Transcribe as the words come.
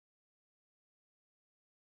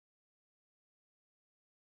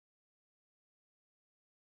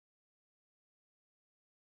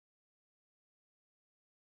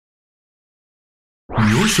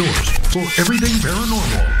Your source for everything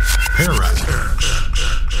paranormal.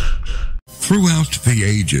 Throughout the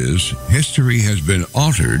ages, history has been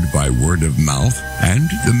altered by word of mouth and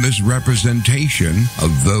the misrepresentation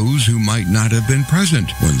of those who might not have been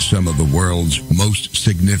present when some of the world's most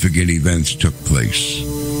significant events took place.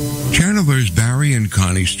 Channelers Barry and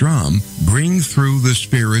Connie Strohm bring through the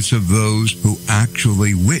spirits of those who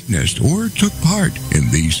actually witnessed or took part in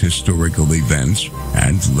these historical events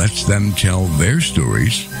and lets them tell their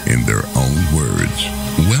stories in their own words.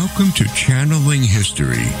 Welcome to Channeling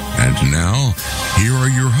History. And now, here are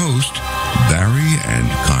your hosts, Barry and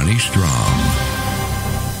Connie Strohm.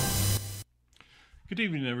 Good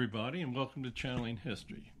evening, everybody, and welcome to Channeling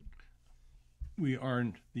History. We are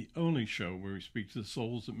the only show where we speak to the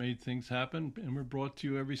souls that made things happen, and we're brought to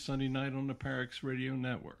you every Sunday night on the Parax Radio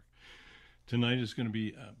Network. Tonight is going to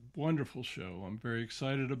be a wonderful show. I'm very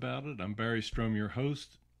excited about it. I'm Barry Strohm, your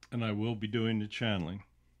host, and I will be doing the channeling.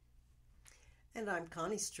 And I'm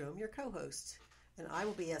Connie Strohm, your co-host, and I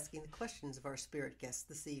will be asking the questions of our spirit guests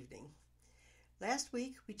this evening. Last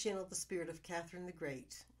week, we channeled the spirit of Catherine the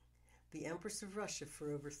Great, the Empress of Russia for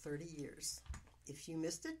over 30 years. If you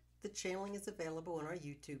missed it, the channeling is available on our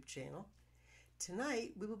YouTube channel.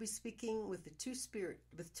 Tonight, we will be speaking with two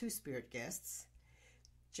spirit guests,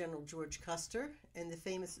 General George Custer and the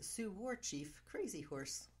famous Sioux War Chief, Crazy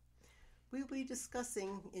Horse. We will be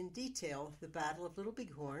discussing in detail the Battle of Little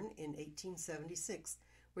Bighorn in 1876,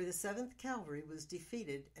 where the 7th Cavalry was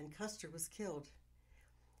defeated and Custer was killed.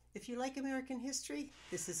 If you like American history,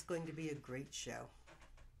 this is going to be a great show.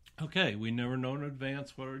 Okay, we never know in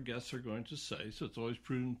advance what our guests are going to say, so it's always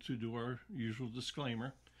prudent to do our usual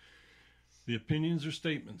disclaimer. The opinions or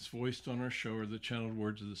statements voiced on our show are the channeled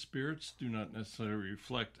words of the spirits, do not necessarily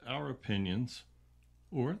reflect our opinions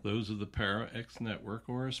or those of the Para X Network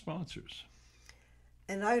or our sponsors.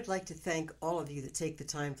 And I would like to thank all of you that take the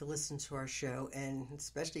time to listen to our show, and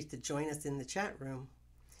especially to join us in the chat room.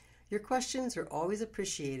 Your questions are always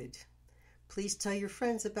appreciated. Please tell your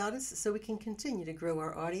friends about us so we can continue to grow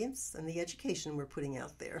our audience and the education we're putting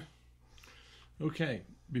out there. Okay,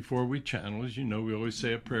 before we channel, as you know, we always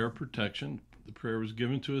say a prayer of protection. The prayer was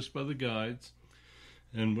given to us by the guides,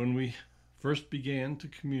 and when we first began to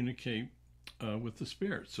communicate with the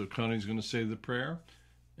spirits. So Connie's going to say the prayer,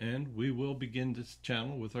 and we will begin this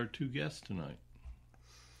channel with our two guests tonight.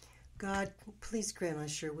 God, please grant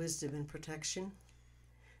us your wisdom and protection.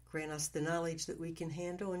 Grant us the knowledge that we can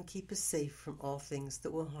handle and keep us safe from all things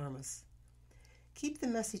that will harm us. Keep the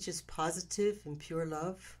messages positive and pure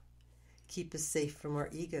love. Keep us safe from our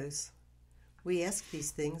egos. We ask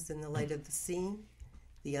these things in the light of the seen,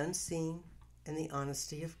 the unseen, and the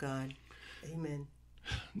honesty of God. Amen.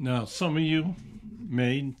 Now, some of you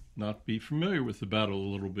may not be familiar with the Battle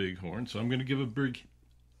of Little Bighorn, so I'm going to give a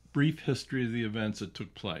brief history of the events that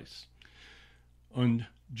took place. On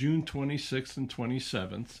June 26th and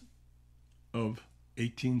 27th of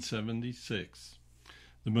 1876,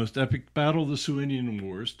 the most epic battle of the Sioux Indian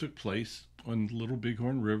Wars took place on the Little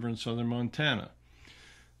Bighorn River in southern Montana.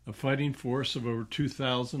 A fighting force of over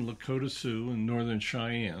 2,000 Lakota Sioux and Northern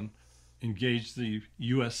Cheyenne engaged the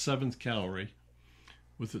U.S. 7th Cavalry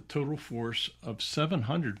with a total force of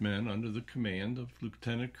 700 men under the command of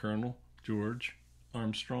Lieutenant Colonel George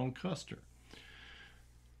Armstrong Custer.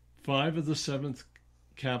 5 of the 7th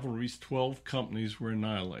Cavalry's 12 companies were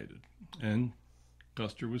annihilated, and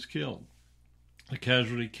Custer was killed. The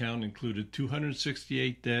casualty count included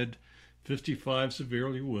 268 dead, 55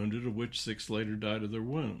 severely wounded, of which 6 later died of their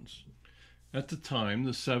wounds. At the time,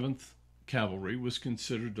 the 7th Cavalry was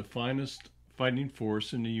considered the finest fighting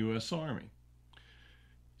force in the U.S. Army.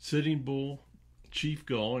 Sitting Bull, Chief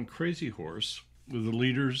Gull, and Crazy Horse were the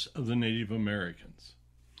leaders of the Native Americans.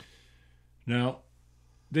 Now,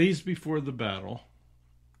 days before the battle,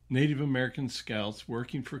 Native American scouts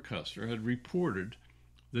working for Custer had reported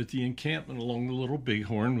that the encampment along the Little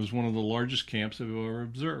Bighorn was one of the largest camps they've ever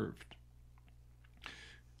observed.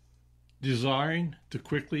 Desiring to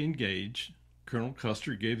quickly engage, Colonel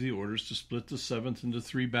Custer gave the orders to split the 7th into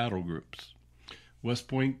 3 battle groups. West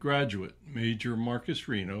Point graduate Major Marcus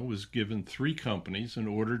Reno was given 3 companies and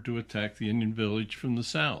ordered to attack the Indian village from the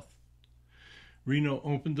south. Reno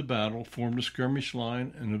opened the battle, formed a skirmish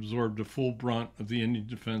line, and absorbed the full brunt of the Indian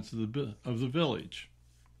defense of the village.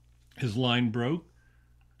 His line broke.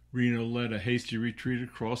 Reno led a hasty retreat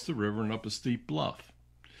across the river and up a steep bluff.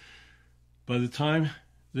 By the time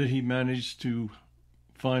that he managed to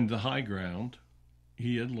find the high ground,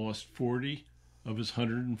 he had lost 40 of his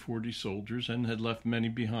 140 soldiers and had left many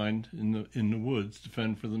behind in the woods to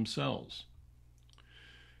fend for themselves.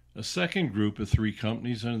 A second group of 3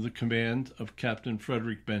 companies under the command of Captain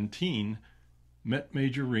Frederick Benteen met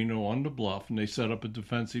Major Reno on the bluff, and they set up a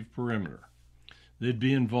defensive perimeter. They'd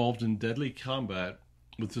be involved in deadly combat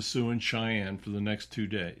with the Sioux and Cheyenne for the next 2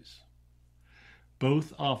 days.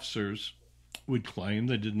 Both officers would claim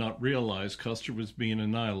they did not realize Custer was being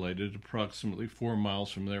annihilated approximately 4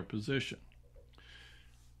 miles from their position.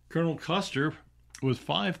 Colonel Custer, with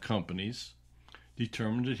 5 companies,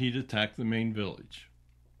 determined that he'd attack the main village.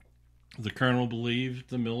 The colonel believed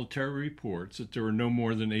the military reports that there were no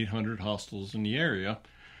more than 800 hostiles in the area,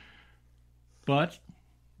 but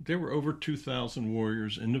there were over 2,000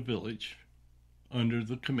 warriors in the village under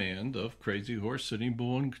the command of Crazy Horse, Sitting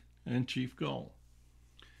Bull, and Chief Gull.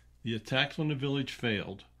 The attacks on the village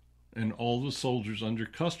failed, and all the soldiers under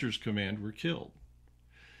Custer's command were killed.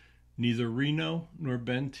 Neither Reno nor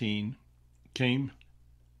Benteen came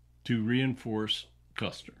to reinforce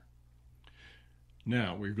Custer.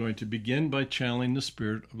 Now, we're going to begin by channeling the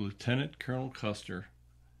spirit of Lieutenant Colonel Custer,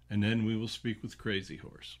 and then we will speak with Crazy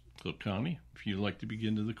Horse. So, Connie, if you'd like to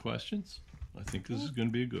begin to the questions, I think this is going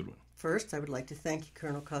to be a good one. First, I would like to thank you,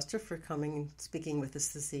 Colonel Custer, for coming and speaking with us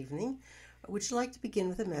this evening. Would you like to begin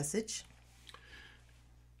with a message?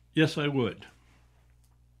 Yes, I would.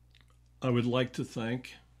 I would like to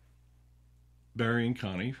thank Barry and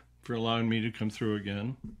Connie for allowing me to come through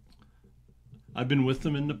again. I've been with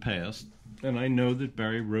them in the past, and I know that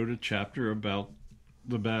Barry wrote a chapter about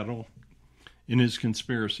the battle in his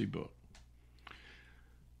conspiracy book.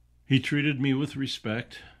 He treated me with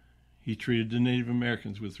respect. He treated the Native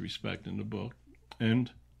Americans with respect in the book, and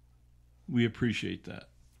we appreciate that.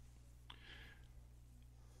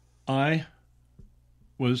 I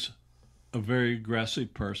was a very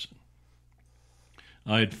aggressive person.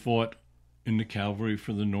 I had fought in the cavalry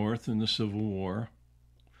for the North in the Civil War.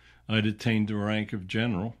 I had attained the rank of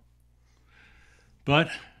general. But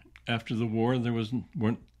after the war,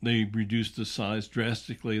 they reduced the size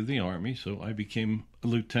drastically of the Army, so I became a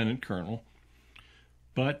lieutenant colonel,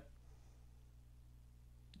 but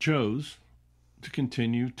chose to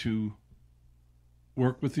continue to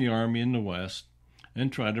work with the Army in the West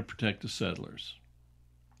and try to protect the settlers.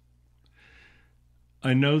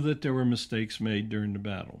 I know that there were mistakes made during the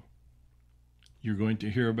battle. You're going to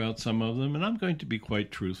hear about some of them, and I'm going to be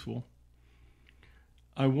quite truthful.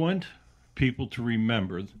 I want people to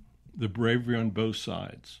remember the bravery on both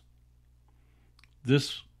sides.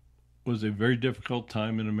 This was a very difficult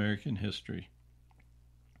time in American history,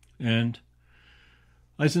 and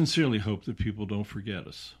I sincerely hope that people don't forget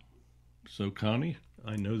us. So, Connie,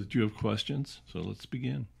 I know that you have questions, so let's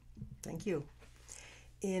begin. Thank you.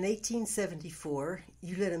 In 1874,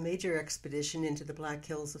 you led a major expedition into the Black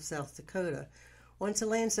Hills of South Dakota, onto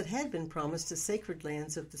lands that had been promised as sacred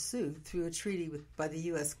lands of the Sioux through a treaty by the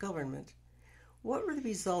U.S. government. What were the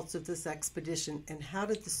results of this expedition, and how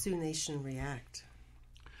did the Sioux Nation react?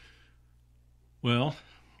 Well,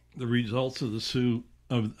 the results of the Sioux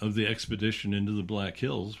of the expedition into the Black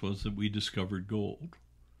Hills was that we discovered gold.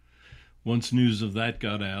 Once news of that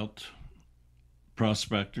got out,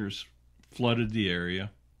 prospectors flooded the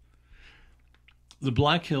area. The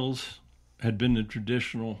Black Hills had been the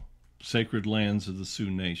traditional sacred lands of the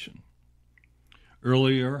Sioux Nation.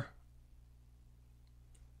 Earlier,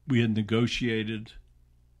 we had negotiated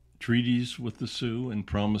treaties with the Sioux and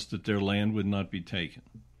promised that their land would not be taken.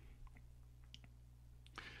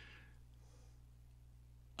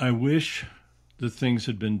 I wish that things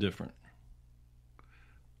had been different.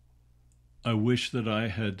 I wish that I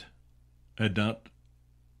had not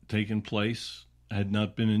taken place, had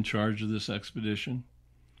not been in charge of this expedition,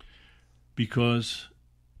 because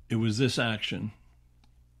it was this action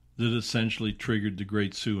that essentially triggered the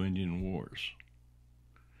Great Sioux Indian Wars.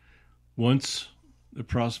 Once the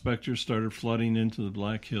prospectors started flooding into the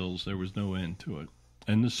Black Hills, there was no end to it.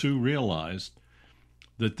 And the Sioux realized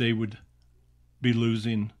that they would be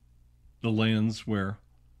losing the lands where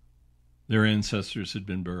their ancestors had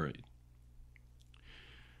been buried.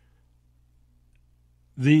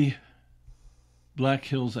 The Black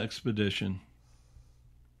Hills expedition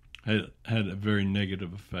had a very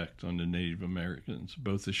negative effect on the Native Americans,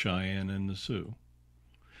 both the Cheyenne and the Sioux.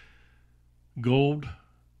 Gold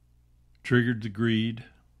triggered the greed,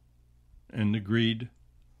 and the greed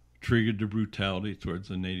triggered the brutality towards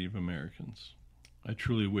the Native Americans. I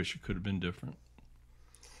truly wish it could have been different.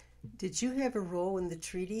 Did you have a role in the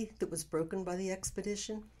treaty that was broken by the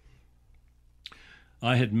expedition?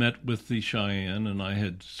 I had met with the Cheyenne, and I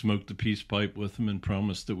had smoked the peace pipe with them and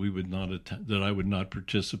promised that that I would not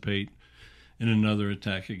participate in another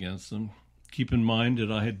attack against them. Keep in mind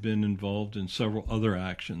that I had been involved in several other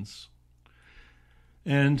actions,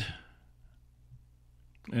 and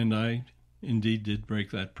I indeed did break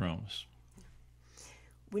that promise.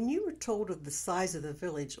 When you were told of the size of the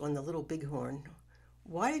village on the Little Bighorn,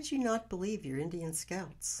 why did you not believe your Indian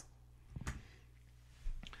scouts?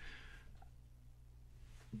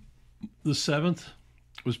 The 7th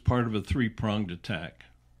was part of a three-pronged attack.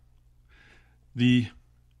 The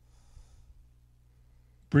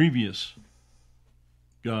previous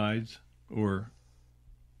guides, or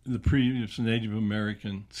the previous Native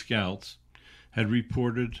American scouts, had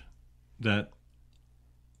reported that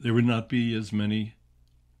there would not be as many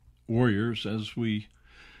warriors as we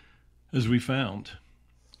found.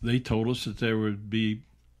 They told us that there would be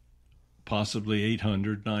possibly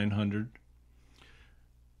 800, 900.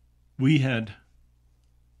 We had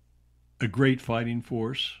a great fighting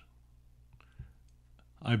force.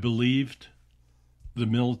 I believed the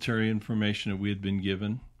military information that we had been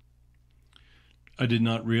given. I did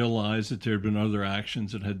not realize that there had been other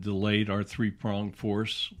actions that had delayed our three-pronged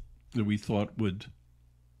force that we thought would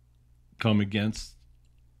come against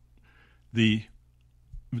the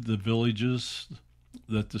villages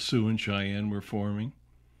that the Sioux and Cheyenne were forming.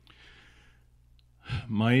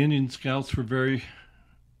 My Indian scouts were very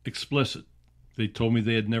explicit. They told me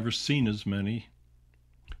they had never seen as many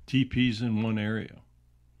teepees in one area.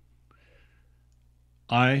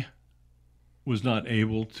 I was not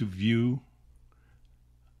able to view.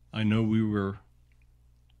 I know we were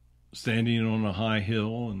standing on a high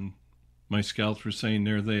hill, and my scouts were saying,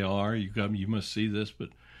 "There they are. You must see this." But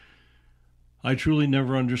I truly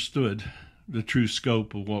never understood the true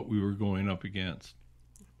scope of what we were going up against.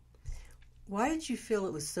 Why did you feel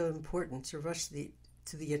it was so important to rush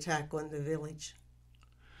to the attack on the village?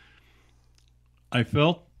 I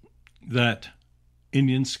felt that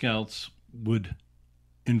Indian scouts would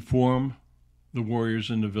inform the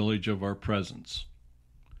warriors in the village of our presence.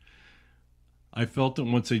 I felt that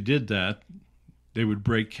once they did that, they would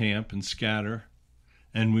break camp and scatter,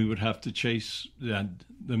 and we would have to chase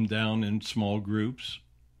them down in small groups.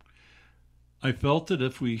 I felt that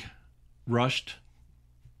if we rushed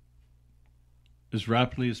as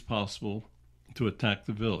rapidly as possible to attack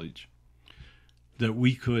the village, that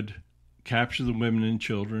we could capture the women and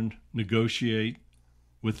children, negotiate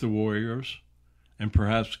with the warriors, and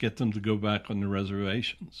perhaps get them to go back on the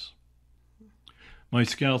reservations. My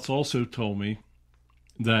scouts also told me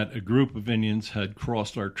that a group of Indians had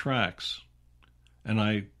crossed our tracks, and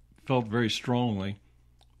I felt very strongly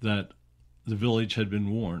that the village had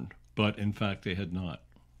been warned, but in fact they had not.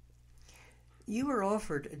 You were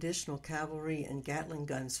offered additional cavalry and Gatling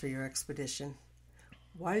guns for your expedition.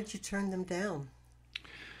 Why did you turn them down?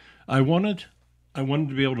 I wanted to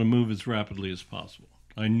be able to move as rapidly as possible.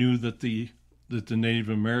 I knew that the Native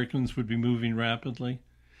Americans would be moving rapidly.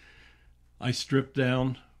 I stripped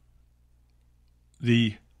down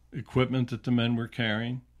the equipment that the men were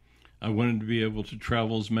carrying. I wanted to be able to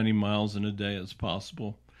travel as many miles in a day as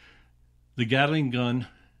possible. The Gatling gun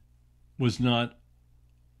was not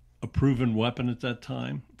a proven weapon at that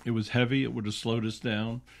time. It was heavy. It would have slowed us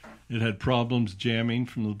down. It had problems jamming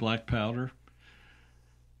from the black powder.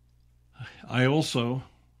 I also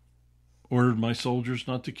ordered my soldiers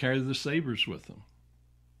not to carry the sabers with them.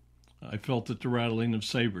 I felt that the rattling of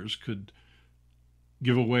sabers could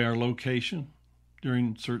give away our location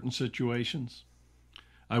during certain situations.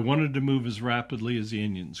 I wanted to move as rapidly as the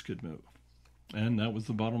Indians could move, and that was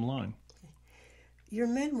the bottom line. Your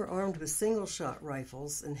men were armed with single-shot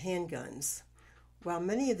rifles and handguns, while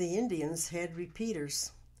many of the Indians had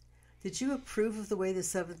repeaters. Did you approve of the way the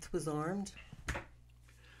 7th was armed?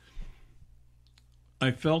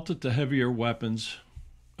 I felt that the heavier weapons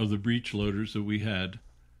of the breech loaders that we had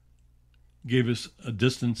gave us a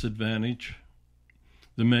distance advantage.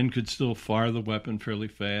 The men could still fire the weapon fairly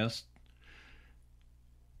fast.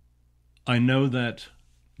 I know that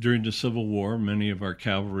during the Civil War, many of our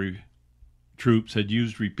cavalry troops had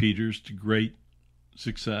used repeaters to great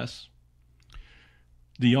success.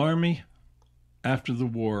 The Army, after the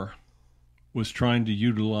war, was trying to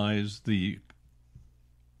utilize the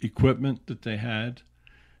equipment that they had.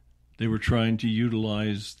 They were trying to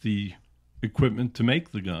utilize the equipment to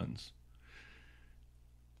make the guns.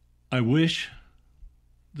 I wish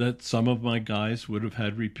that some of my guys would have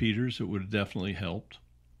had repeaters. It would have definitely helped.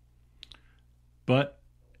 But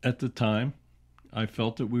at the time, I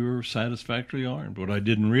felt that we were satisfactorily armed. What I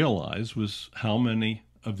didn't realize was how many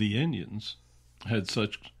of the Indians had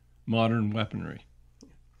such modern weaponry.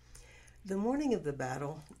 The morning of the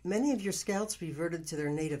battle, many of your scouts reverted to their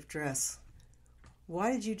native dress.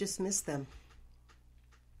 Why did you dismiss them?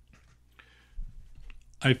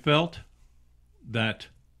 I felt that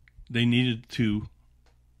they needed to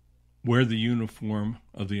wear the uniform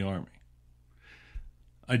of the Army.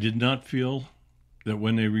 I did not feel that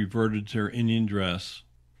when they reverted to their Indian dress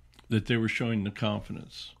that they were showing the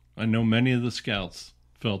confidence. I know many of the scouts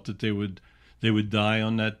felt that they would die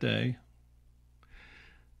on that day.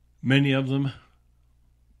 Many of them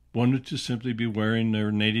wanted to simply be wearing their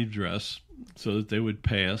native dress so that they would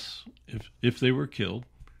pass. If they were killed,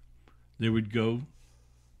 they would go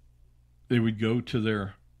to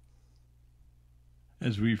their,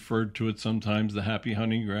 as we referred to it sometimes, the happy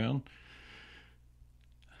hunting ground.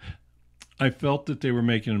 I felt that they were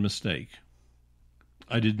making a mistake.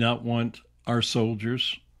 I did not want our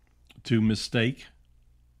soldiers to mistake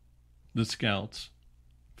the scouts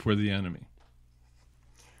for the enemy.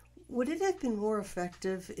 Would it have been more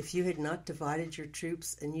effective if you had not divided your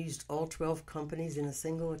troops and used all 12 companies in a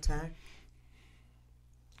single attack?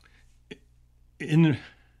 In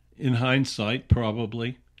hindsight,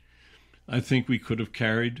 probably. I think we could have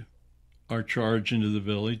carried our charge into the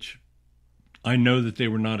village. I know that they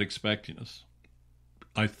were not expecting us.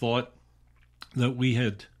 I thought that we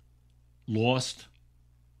had lost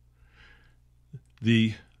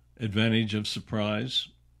the advantage of surprise.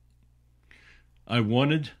 I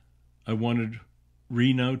wanted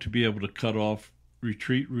Reno to be able to cut off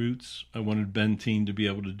retreat routes. I wanted Benteen to be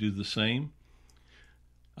able to do the same.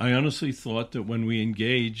 I honestly thought that when we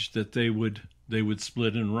engaged that they would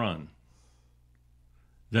split and run.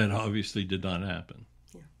 That obviously did not happen.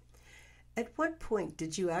 Yeah. At what point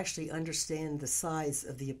did you actually understand the size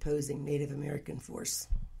of the opposing Native American force?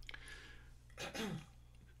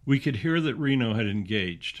 We could hear that Reno had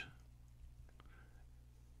engaged.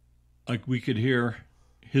 Like, we could hear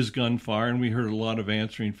his gunfire, and we heard a lot of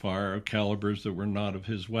answering fire of calibers that were not of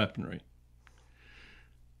his weaponry.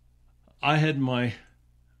 I had my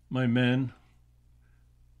men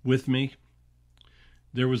with me.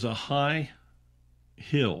 There was a high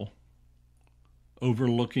hill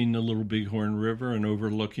overlooking the Little Bighorn River and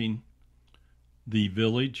overlooking the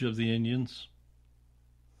village of the Indians.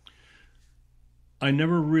 I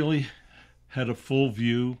never really had a full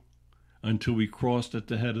view until we crossed at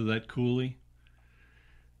the head of that coulee.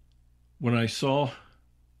 When I saw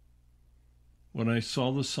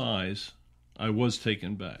the size, I was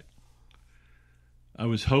taken back. I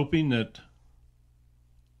was hoping that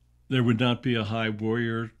there would not be a high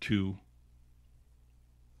warrior to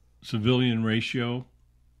civilian ratio.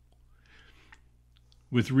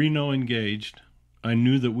 With Reno engaged, I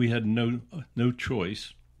knew that we had no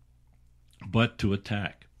choice but to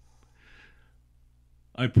attack.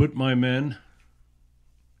 I put my men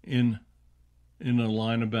in a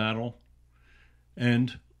line of battle,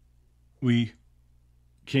 and we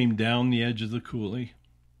came down the edge of the coulee.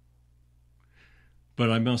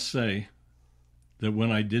 But I must say that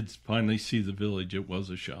when I did finally see the village, it was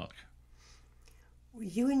a shock. Were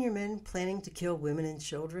you and your men planning to kill women and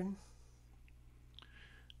children?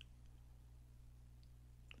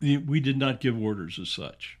 We did not give orders as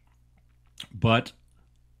such, but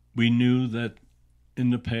we knew that in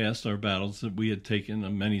the past, our battles, that we had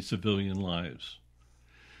taken many civilian lives.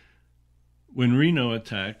 When Reno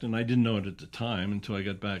attacked, and I didn't know it at the time until I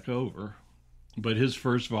got back over, but his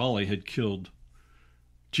first volley had killed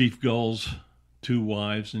Chief Gull's 2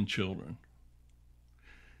 wives and children.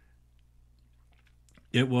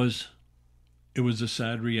 It was a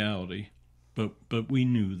sad reality, but we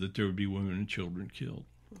knew that there would be women and children killed.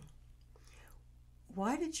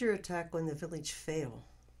 Why did your attack on the village fail?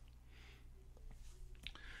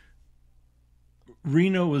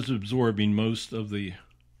 Reno was absorbing most of the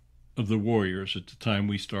warriors at the time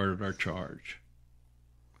we started our charge.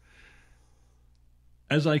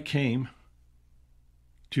 As I came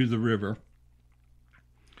to the river,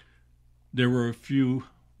 there were a few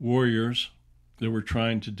warriors that were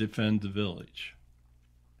trying to defend the village.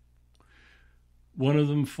 One of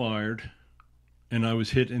them fired, and I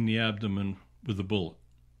was hit in the abdomen with a bullet.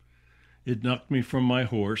 It knocked me from my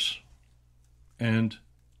horse, and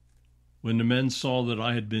when the men saw that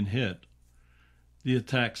I had been hit, the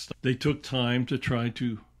attack stopped. They took time to try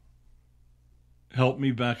to help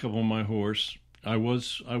me back up on my horse. I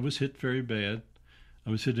was hit very bad.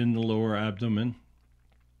 I was hit in the lower abdomen.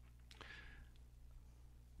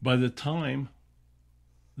 By the time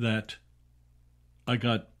that I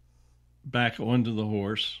got back onto the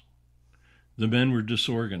horse, the men were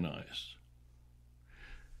disorganized.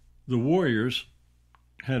 The warriors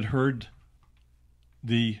had heard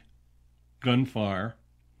the gunfire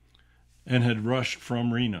and had rushed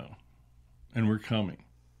from Reno and were coming.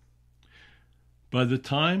 By the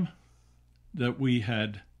time that we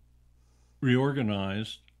had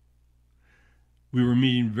reorganized, we were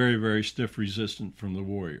meeting very, very stiff resistance from the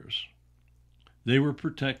warriors. They were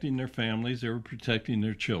protecting their families. They were protecting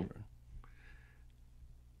their children.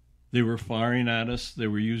 They were firing at us. They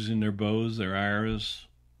were using their bows, their arrows.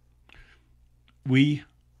 we,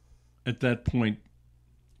 at that point,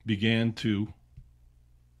 began to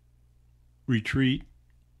retreat.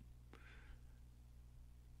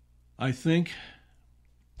 I think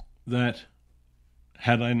that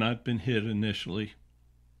had I not been hit initially,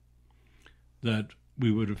 that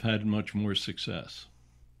we would have had much more success.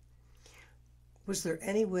 Was there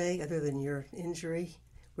any way, other than your injury,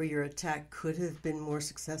 where your attack could have been more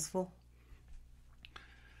successful?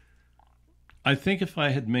 I think if I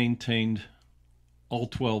had maintained all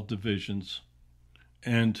 12 divisions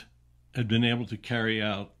and had been able to carry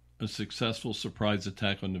out a successful surprise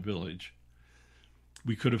attack on the village,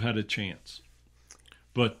 we could have had a chance.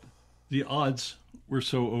 But the odds were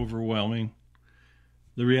so overwhelming.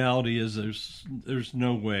 The reality is there's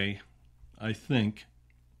no way, I think,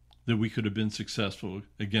 that we could have been successful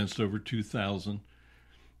against over 2,000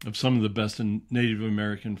 of some of the best Native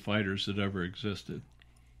American fighters that ever existed.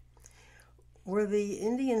 Were the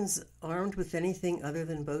Indians armed with anything other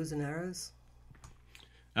than bows and arrows?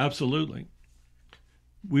 Absolutely.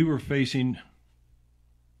 We were facing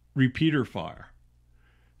repeater fire.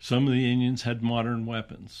 Some of the Indians had modern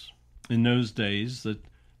weapons. In those days, that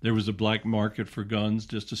there was a black market for guns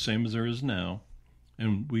just the same as there is now,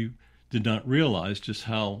 and we did not realize just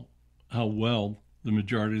how well the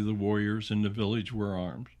majority of the warriors in the village were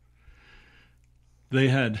armed. They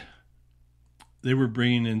were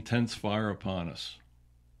bringing intense fire upon us,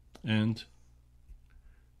 and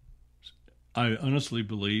I honestly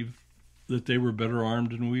believe that they were better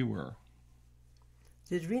armed than we were.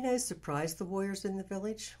 Did Reno surprise the warriors in the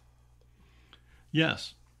village?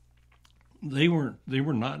 Yes, they were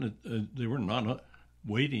not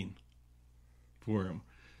waiting for him.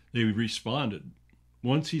 They responded.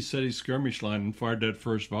 Once he set his skirmish line and fired that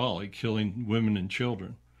first volley, killing women and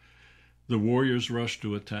children, the warriors rushed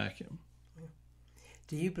to attack him.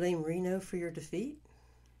 Do you blame Reno for your defeat?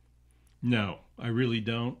 No, I really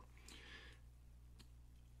don't.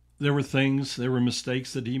 There were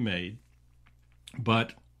mistakes that he made,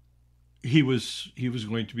 but he was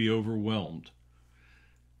going to be overwhelmed.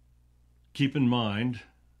 Keep in mind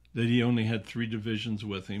that he only had 3 divisions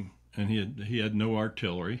with him, and he had no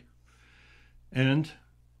artillery, and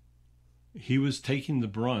he was taking the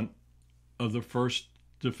brunt of the first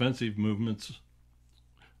defensive movements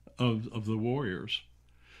of the warriors.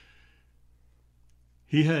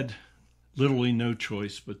 He had literally no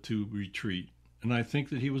choice but to retreat, and I think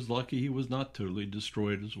that he was lucky he was not totally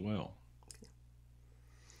destroyed as well.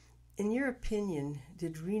 In your opinion,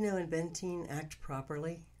 did Reno and Benteen act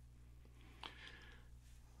properly?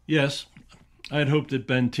 Yes, I had hoped that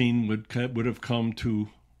Benteen would have come to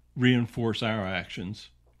reinforce our actions.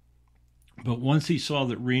 But once he saw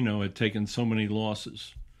that Reno had taken so many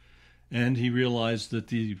losses, and he realized that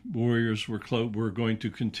the warriors were going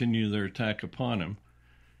to continue their attack upon him,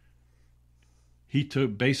 he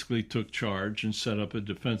basically took charge and set up a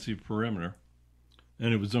defensive perimeter.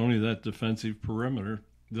 And it was only that defensive perimeter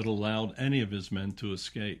that allowed any of his men to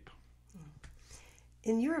escape.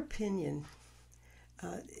 In your opinion,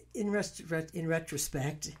 in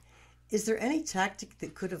retrospect, is there any tactic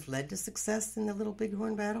that could have led to success in the Little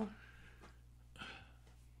Bighorn battle?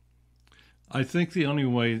 I think the only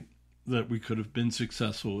way that we could have been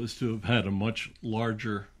successful is to have had a much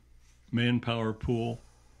larger manpower pool.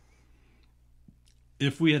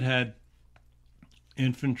 If we had had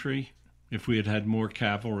infantry, if we had had more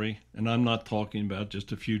cavalry, and I'm not talking about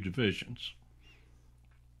just a few divisions,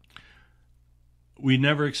 we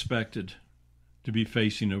never expected to be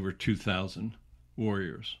facing over 2,000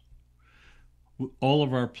 warriors. All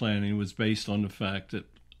of our planning was based on the fact that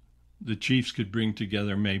the chiefs could bring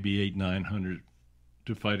together maybe 800-900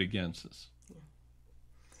 to fight against us.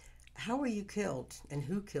 How were you killed, and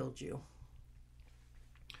who killed you?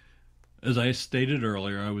 As I stated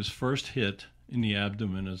earlier, I was first hit in the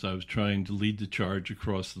abdomen as I was trying to lead the charge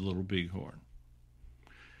across the Little Bighorn.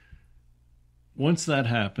 Once that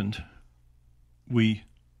happened, we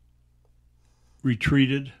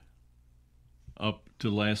retreated up to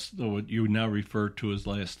what you now refer to as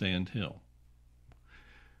Last Stand Hill.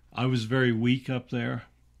 I was very weak up there.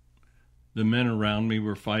 The men around me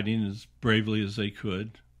were fighting as bravely as they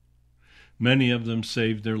could. Many of them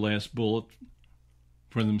saved their last bullet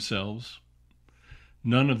for themselves.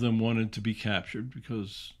 None of them wanted to be captured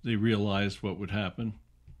because they realized what would happen.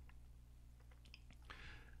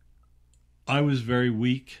 I was very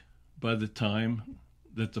weak by the time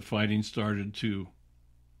that the fighting started to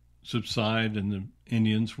subside and the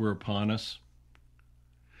Indians were upon us.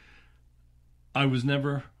 I was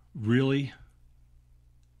never really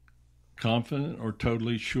confident or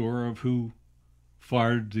totally sure of who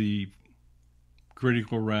fired the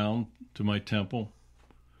critical round to my temple.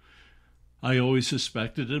 I always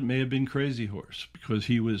suspected it may have been Crazy Horse because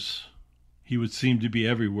he would seem to be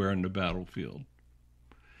everywhere in the battlefield.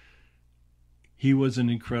 He was an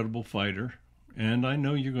incredible fighter, and I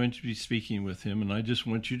know you're going to be speaking with him, and I just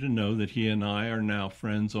want you to know that he and I are now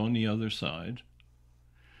friends on the other side.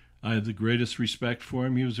 I have the greatest respect for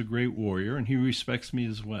him. He was a great warrior, and he respects me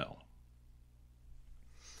as well.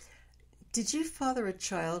 Did you father a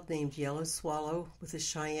child named Yellow Swallow with a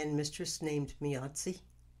Cheyenne mistress named Miatzi?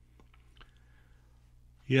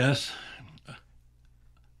 Yes,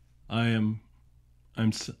 I am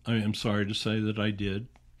sorry to say that I did.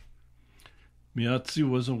 Miatzi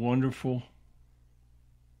was a wonderful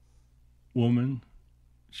woman.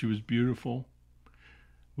 She was beautiful.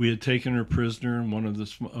 We had taken her prisoner in one of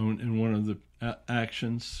the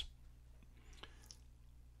actions.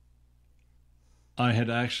 I had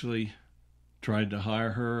actually tried to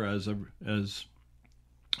hire her as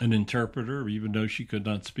an interpreter, even though she could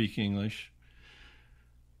not speak English.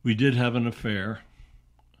 We did have an affair.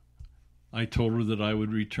 I told her that I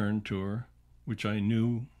would return to her, which I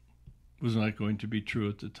knew was not going to be true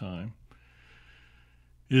at the time.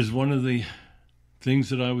 It is one of the things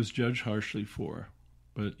that I was judged harshly for.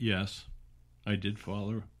 But yes, I did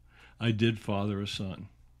father a son.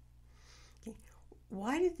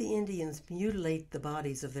 Why did the Indians mutilate the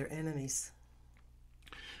bodies of their enemies?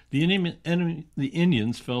 The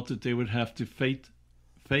Indians felt that they would have to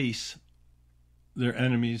face their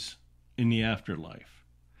enemies in the afterlife.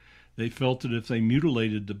 They felt that if they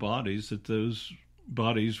mutilated the bodies, that those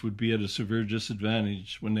bodies would be at a severe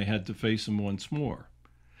disadvantage when they had to face them once more.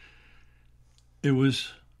 It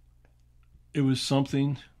was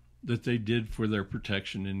something that they did for their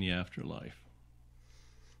protection in the afterlife.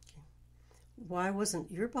 Why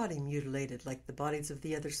wasn't your body mutilated like the bodies of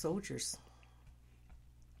the other soldiers?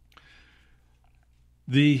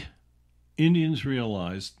 The Indians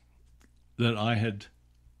realized that I had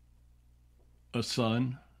a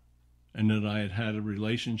son and that I had had a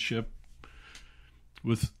relationship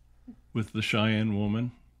with the Cheyenne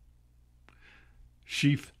woman.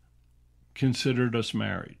 She considered us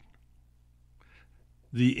married.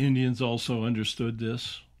 The Indians also understood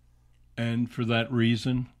this, and for that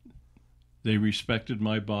reason, they respected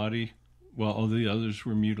my body while all the others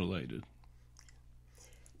were mutilated.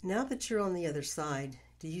 Now that you're on the other side,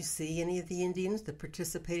 do you see any of the Indians that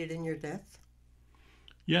participated in your death?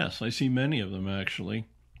 Yes, I see many of them, actually.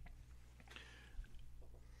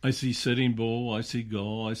 I see Sitting Bull, I see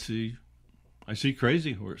Gull, I see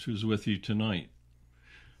Crazy Horse, who's with you tonight.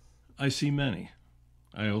 I see many.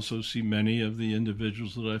 I also see many of the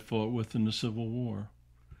individuals that I fought with in the Civil War.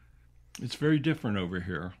 It's very different over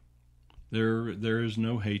here. There is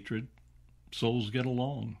no hatred. Souls get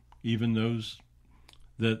along, even those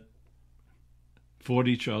that fought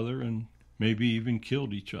each other and maybe even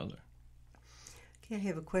killed each other. Okay, I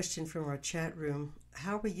have a question from our chat room.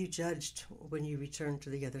 How were you judged when you returned to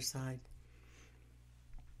the other side?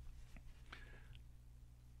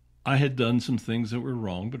 I had done some things that were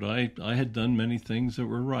wrong, but I had done many things that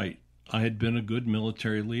were right. I had been a good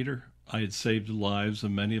military leader. I had saved the lives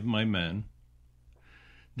of many of my men.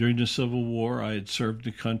 During the Civil War, I had served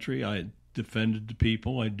the country. I had defended the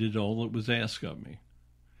people. I did all that was asked of me.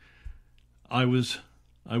 I was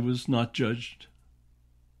not judged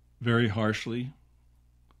very harshly.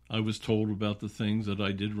 I was told about the things that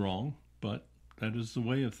I did wrong, but that is the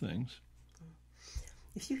way of things.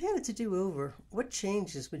 If you had it to do over, what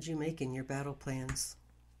changes would you make in your battle plans?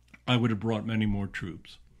 I would have brought many more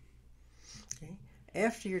troops. Okay.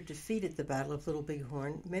 After your defeat at the Battle of Little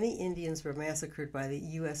Bighorn, many Indians were massacred by the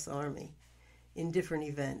U.S. Army in different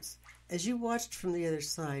events. As you watched from the other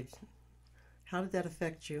side, how did that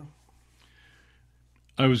affect you?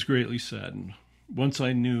 I was greatly saddened. Once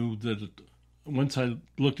I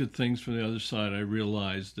looked at things from the other side, I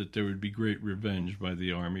realized that there would be great revenge by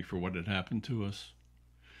the Army for what had happened to us.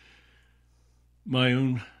 My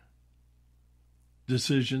own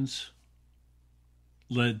decisions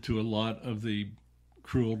led to a lot of the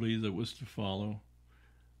cruelty that was to follow.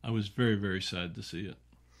 I was very, very sad to see it.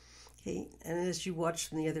 Okay, and as you watch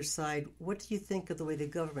from the other side, what do you think of the way the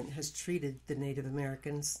government has treated the Native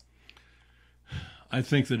Americans? I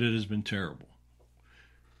think that it has been terrible.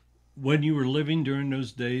 When you were living during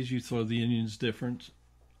those days, you thought the Indians different.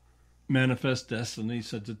 Manifest Destiny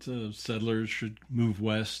said that the settlers should move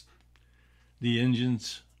west. The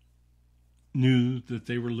Indians knew that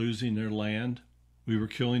they were losing their land. We were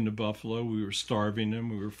killing the buffalo. We were starving them.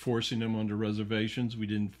 We were forcing them onto reservations. We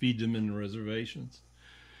didn't feed them in the reservations.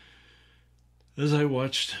 As I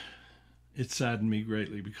watched, it saddened me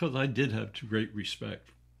greatly because I did have great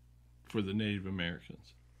respect for the Native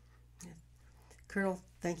Americans. Colonel,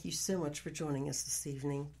 thank you so much for joining us this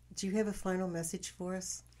evening. Do you have a final message for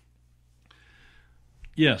us?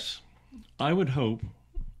 Yes, I would hope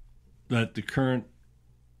that the current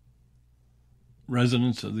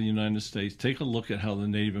residents of the United States take a look at how the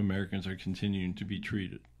Native Americans are continuing to be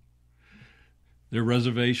treated. Their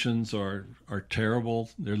reservations are terrible.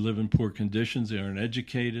 They live in poor conditions. They aren't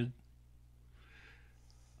educated.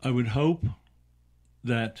 I would hope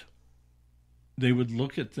that they would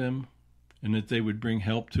look at them and that they would bring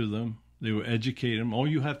help to them. They would educate them. All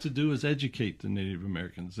you have to do is educate the Native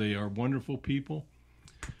Americans. They are wonderful people.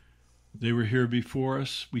 They were here before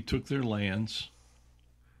us. We took their lands.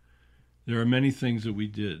 There are many things that we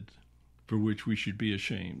did for which we should be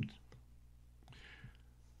ashamed.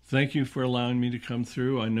 Thank you for allowing me to come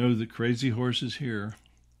through. I know that Crazy Horse is here,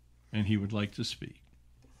 and he would like to speak.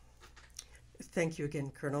 Thank you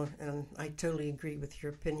again, Colonel, and I totally agree with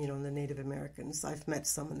your opinion on the Native Americans. I've met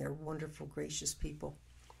some, and they're wonderful, gracious people.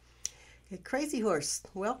 Hey, Crazy Horse,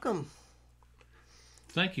 welcome.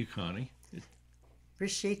 Thank you, Connie.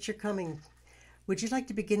 Appreciate your coming. Would you like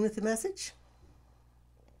to begin with the message?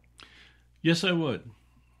 Yes, I would.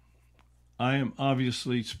 I am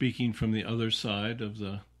obviously speaking from the other side of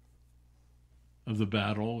the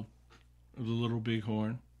battle of the Little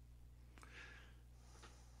Bighorn.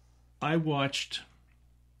 I watched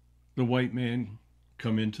the white man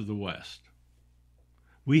come into the West.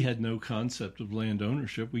 We had no concept of land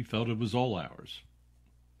ownership. We felt it was all ours.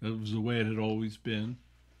 That was the way it had always been.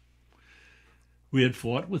 We had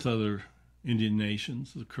fought with other Indian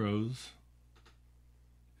nations, the Crows,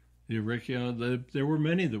 the Arikia. There were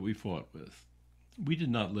many that we fought with. We did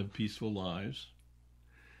not live peaceful lives.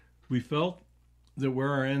 We felt that where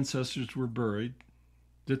our ancestors were buried,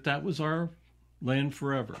 that was our land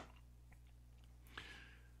forever.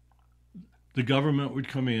 The government would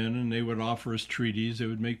come in and they would offer us treaties. They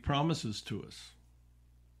would make promises to us.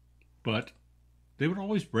 But they would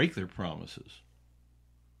always break their promises.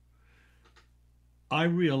 I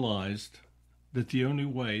realized that the only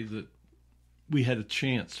way that we had a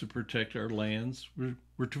chance to protect our lands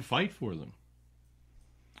were to fight for them.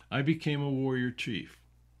 I became a warrior chief.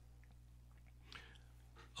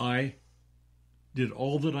 I did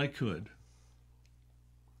all that I could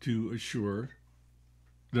to assure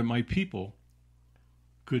that my people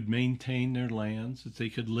could maintain their lands, that they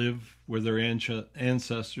could live where their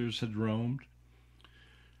ancestors had roamed,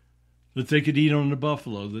 that they could eat on the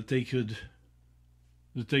buffalo, that they could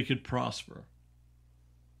prosper.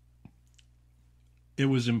 It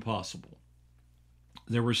was impossible.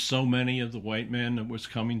 There were so many of the white men that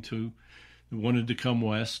wanted to come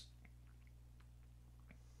west.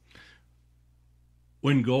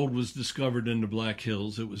 When gold was discovered in the Black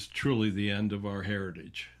Hills, it was truly the end of our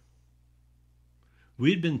heritage.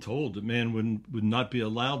 We'd been told that man would not be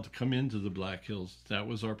allowed to come into the Black Hills. That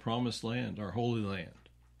was our promised land, our holy land.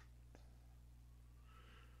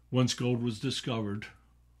 Once gold was discovered,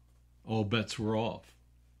 all bets were off.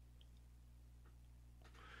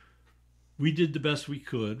 We did the best we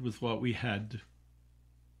could with what we had.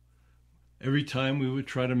 Every time we would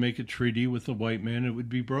try to make a treaty with the white man, it would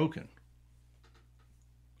be broken.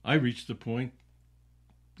 I reached the point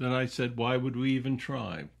that I said, why would we even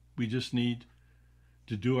try? We just need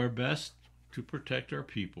to do our best to protect our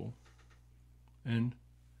people and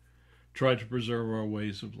try to preserve our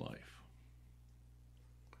ways of life.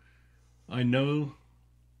 I know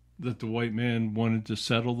that the white man wanted to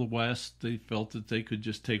settle the West. They felt that they could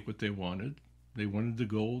just take what they wanted. They wanted the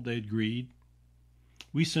gold. They had greed.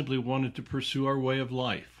 We simply wanted to pursue our way of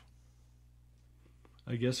life.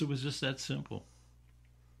 I guess it was just that simple.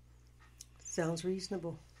 Sounds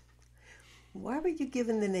reasonable. Why were you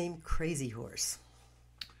given the name Crazy Horse?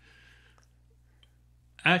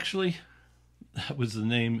 Actually, that was the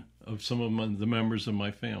name of some of the members of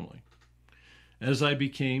my family. As I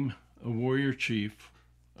became a warrior chief,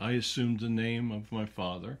 I assumed the name of my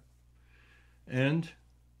father. And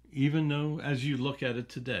even though, as you look at it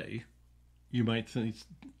today, you might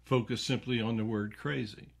focus simply on the word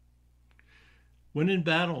crazy. When in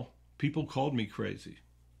battle, people called me crazy.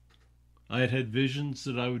 I had had visions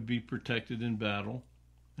that I would be protected in battle,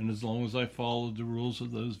 and as long as I followed the rules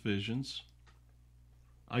of those visions,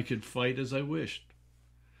 I could fight as I wished.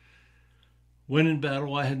 When in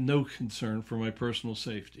battle, I had no concern for my personal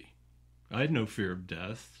safety. I had no fear of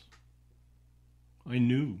death. I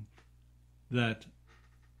knew that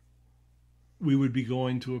we would be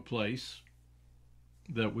going to a place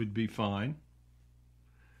that would be fine.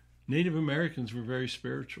 Native Americans were very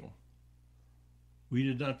spiritual. We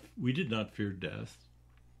did not fear death.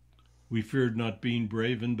 We feared not being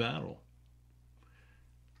brave in battle.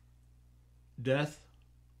 Death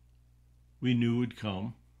we knew would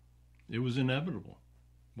come. It was inevitable.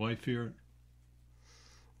 Why fear it?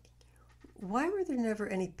 Why were there never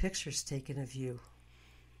any pictures taken of you?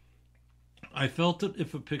 I felt that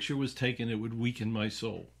if a picture was taken, it would weaken my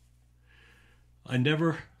soul. I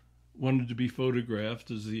never wanted to be photographed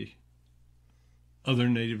as the other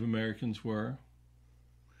Native Americans were.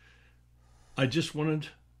 I just wanted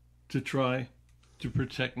to try to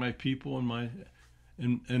protect my people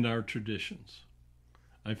and our traditions.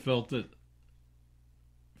 I felt that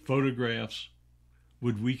photographs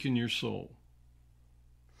would weaken your soul.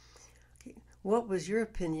 What was your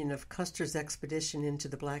opinion of Custer's expedition into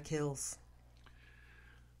the Black Hills?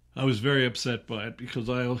 I was very upset by it because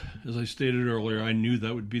as I stated earlier, I knew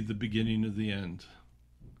that would be the beginning of the end.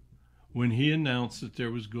 When he announced that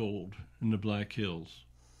there was gold in the Black Hills,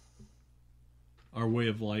 our way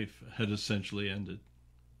of life had essentially ended.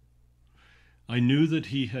 I knew that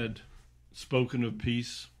he had spoken of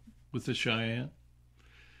peace with the Cheyenne,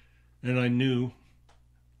 and I knew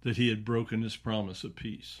that he had broken his promise of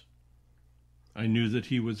peace. I knew that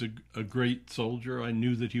he was a great soldier. I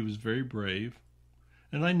knew that he was very brave,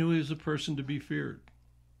 and I knew he was a person to be feared.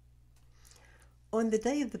 On the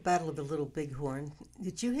day of the Battle of the Little Bighorn,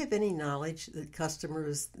 did you have any knowledge that Custer and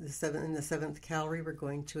the 7th Cavalry were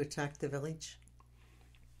going to attack the village?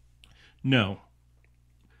 No.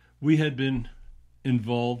 We had been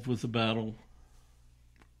involved with the battle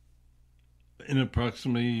in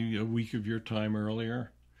approximately a week of your time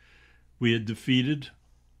earlier. We had defeated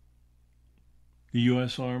the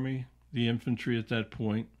U.S. Army, the infantry at that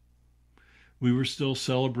point. We were still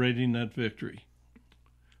celebrating that victory.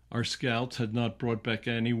 Our scouts had not brought back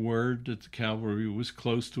any word that the cavalry was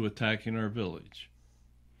close to attacking our village.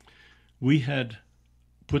 We had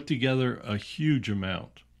put together a huge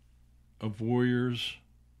amount of warriors,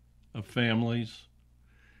 of families.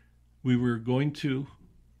 We were going to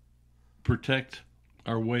protect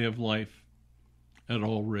our way of life at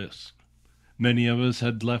all risk. Many of us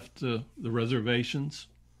had left the reservations.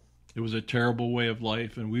 It was a terrible way of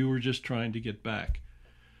life, and we were just trying to get back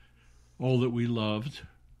all that we loved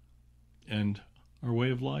and our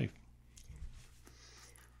way of life.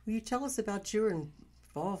 Will you tell us about your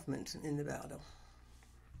involvement in the battle?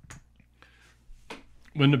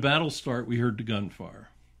 When the battle started, we heard the gunfire.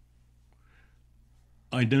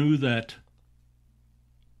 I knew that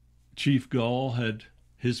Chief Gall had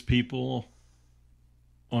his people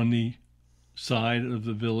on the side of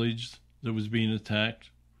the village that was being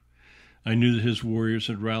attacked. I knew that his warriors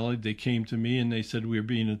had rallied. They came to me and they said, "We are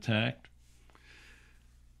being attacked."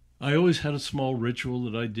 I always had a small ritual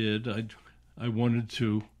that I did. I wanted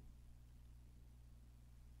to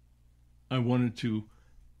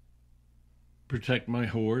protect my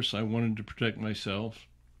horse. I wanted to protect myself.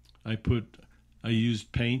 I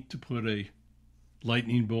used paint to put a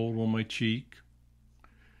lightning bolt on my cheek.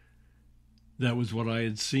 That was what I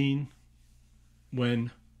had seen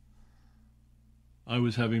when I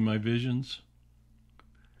was having my visions.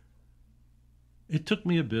 It took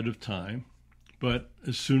me a bit of time, but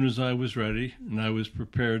as soon as I was ready and I was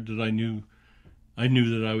prepared, that I knew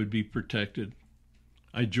that I would be protected,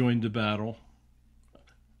 I joined the battle.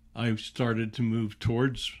 I started to move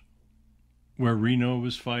towards where Reno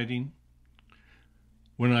was fighting.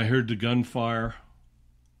 When I heard the gunfire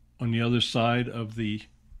on the other side of the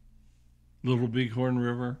Little Bighorn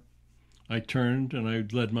River, I turned and I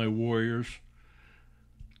led my warriors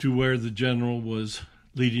to where the general was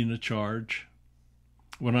leading a charge.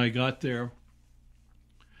 When I got there,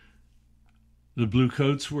 the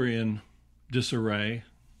Bluecoats were in disarray.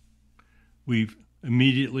 We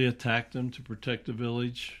immediately attacked them to protect the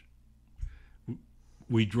village.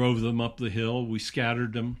 We drove them up the hill. We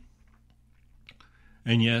scattered them.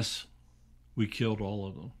 And yes, we killed all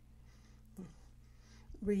of them.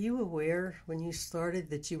 Were you aware when you started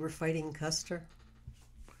that you were fighting Custer?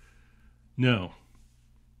 No.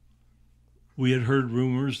 We had heard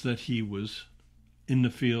rumors that he was in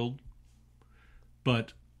the field,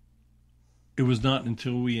 but it was not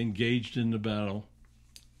until we engaged in the battle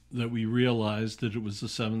that we realized that it was the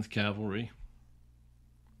 7th Cavalry.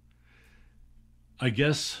 I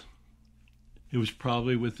guess it was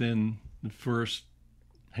probably within the first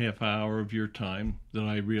half hour of your time that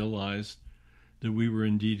I realized that we were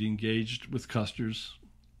indeed engaged with Custer's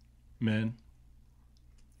men.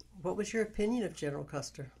 What was your opinion of General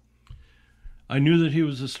Custer? I knew that he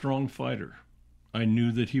was a strong fighter. I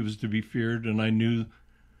knew that he was to be feared, and I knew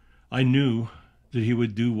that he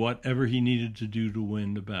would do whatever he needed to do to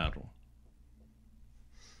win the battle.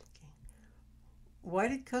 Why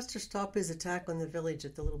did Custer stop his attack on the village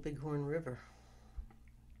at the Little Bighorn River?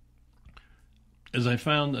 As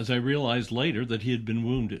I realized later, that he had been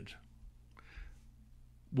wounded.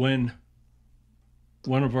 when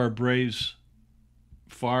one of our braves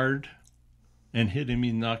fired and hit him,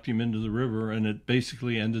 he knocked him into the river, and it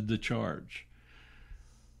basically ended the charge.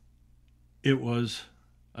 It was,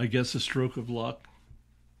 I guess, a stroke of luck,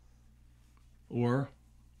 or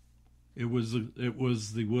it was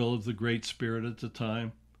the will of the Great Spirit at the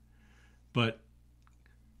time. But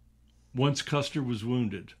once Custer was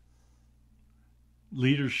wounded,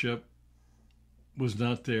 leadership was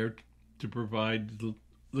not there to provide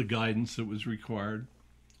the guidance that was required,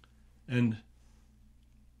 and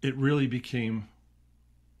it really became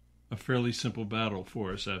a fairly simple battle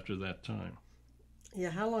for us after that time. Yeah,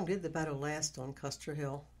 how long did the battle last on Custer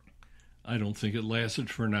Hill? I don't think it lasted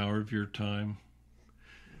for an hour of your time.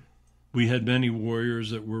 We had many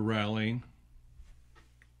warriors that were rallying.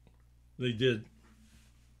 They did.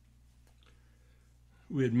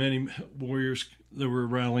 We had many warriors that were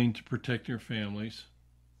rallying to protect their families.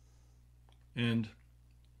 And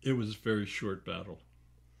it was a very short battle.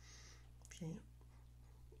 Okay.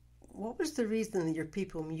 What was the reason that your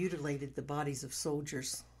people mutilated the bodies of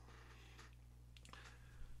soldiers?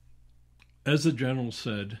 As the general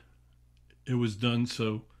said, it was done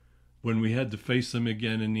so when we had to face them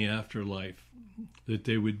again in the afterlife, that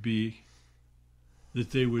they would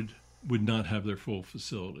not have their full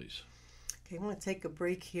facilities. Okay, I want to take a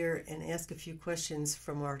break here and ask a few questions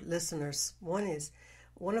from our listeners. One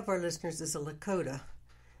of our listeners is a Lakota,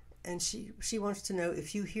 and she wants to know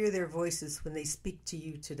if you hear their voices when they speak to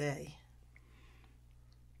you today.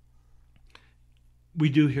 We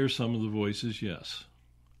do hear some of the voices, yes.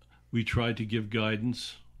 We try to give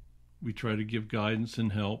guidance. We try to give guidance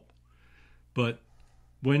and help. But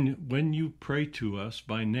when you pray to us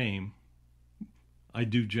by name, I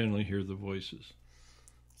do generally hear the voices.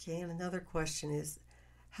 Okay, and another question is,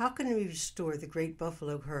 how can we restore the great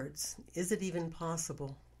buffalo herds? Is it even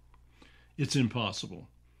possible? It's impossible.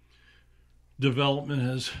 Development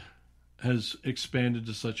has expanded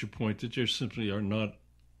to such a point that there simply are not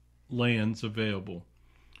lands available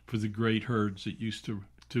for the great herds that used to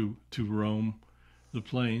roam the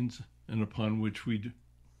plains and upon which we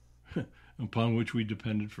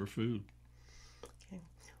depended for food. Okay.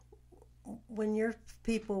 When your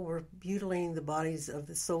people were mutilating the bodies of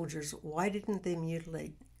the soldiers, why didn't they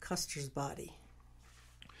mutilate Custer's body?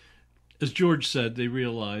 As George said, they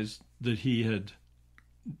realized that he had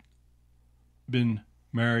been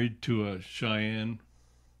married to a Cheyenne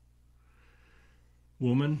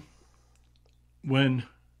woman. When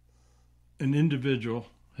an individual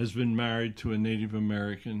has been married to a Native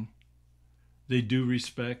American, they do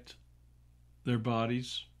respect their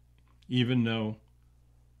bodies, even though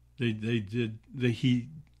he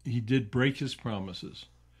did break his promises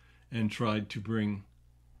and tried to bring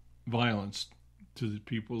violence to the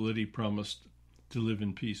people that he promised to live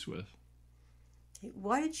in peace with.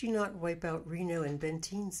 Why did you not wipe out Reno and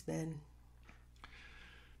Benteen's men?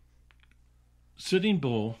 Sitting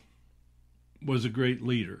Bull was a great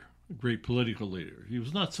leader, a great political leader. He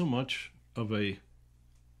was not so much of a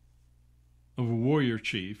warrior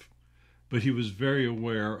chief, but he was very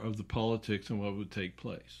aware of the politics and what would take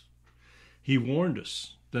place. He warned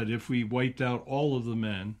us that if we wiped out all of the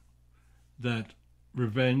men, that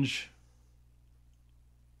revenge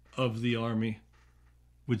of the army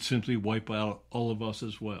would simply wipe out all of us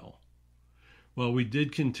as well. Well, we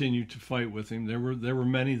did continue to fight with him. There were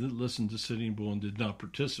many that listened to Sitting Bull and did not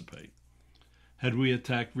participate. Had we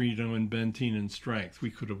attacked Reno and Benteen in strength, we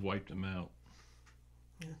could have wiped them out.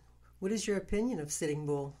 Yeah. What is your opinion of Sitting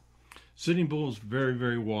Bull? Sitting Bull is very,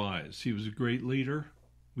 very wise. He was a great leader.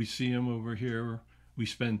 We see him over here. We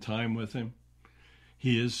spend time with him.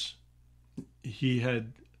 He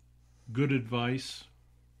had good advice.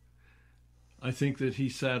 I think that he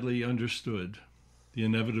sadly understood the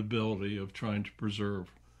inevitability of trying to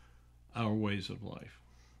preserve our ways of life.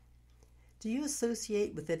 Do you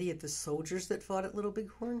associate with any of the soldiers that fought at Little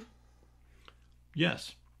Bighorn?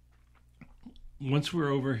 Yes. Once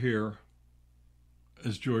we're over here,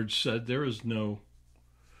 as George said, there's no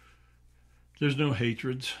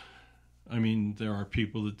hatreds. I mean, there are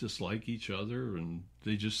people that dislike each other and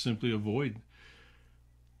they just simply avoid.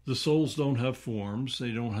 The souls don't have forms.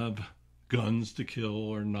 They don't have guns to kill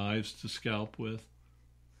or knives to scalp with.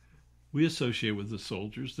 We associate with the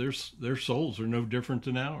soldiers. Their souls are no different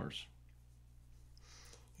than ours.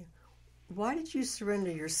 Why did you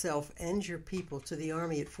surrender yourself and your people to the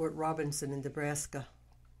Army at Fort Robinson in Nebraska?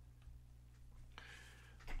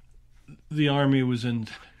 The Army was in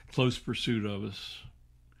close pursuit of us.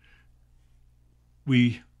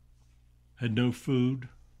 We had no food.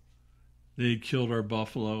 They had killed our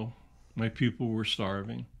buffalo. My people were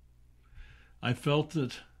starving. I felt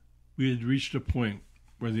that we had reached a point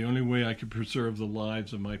where the only way I could preserve the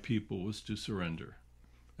lives of my people was to surrender.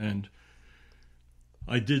 And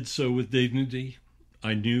I did so with dignity.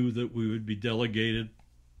 I knew that we would be delegated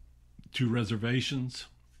to reservations,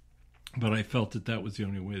 but I felt that that was the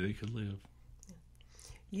only way they could live.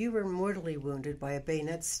 You were mortally wounded by a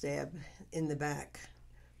bayonet stab in the back.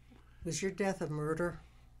 Was your death a murder?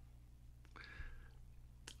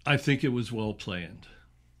 I think it was well planned.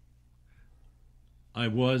 I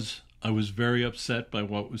was very upset by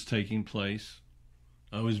what was taking place.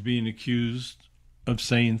 I was being accused of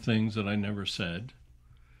saying things that I never said.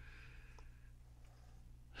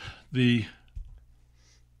 The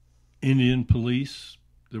Indian police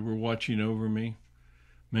that were watching over me,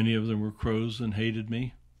 many of them were Crows and hated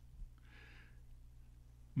me.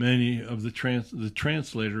 Many of the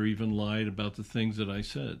translator even lied about the things that I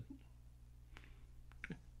said.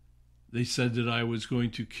 They said that I was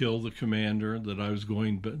going to kill the commander, that I was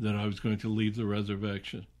going to leave the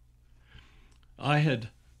reservation. I had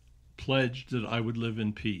pledged that I would live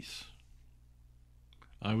in peace.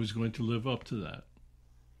 I was going to live up to that.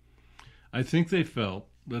 I think they felt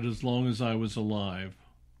that as long as I was alive,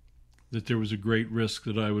 that there was a great risk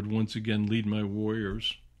that I would once again lead my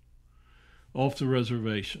warriors off the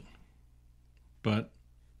reservation. But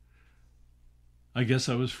I guess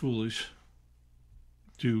I was foolish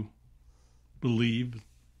to believe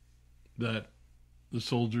that the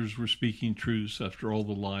soldiers were speaking truce after all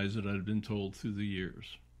the lies that I had been told through the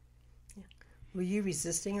years. Were you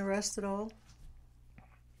resisting arrest at all?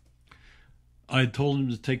 I had told them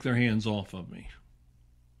to take their hands off of me.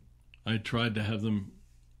 I tried to have them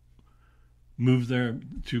remove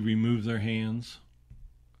their hands.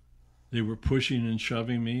 They were pushing and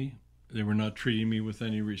shoving me. They were not treating me with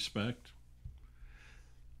any respect.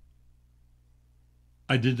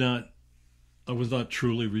 I was not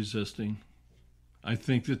truly resisting. I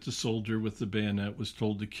think that the soldier with the bayonet was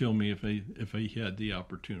told to kill me if he had the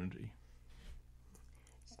opportunity.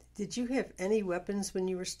 Did you have any weapons when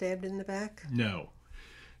you were stabbed in the back? No.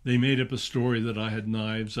 They made up a story that I had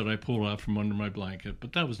knives that I pulled out from under my blanket,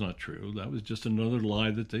 but that was not true. That was just another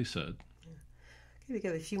lie that they said. Okay, we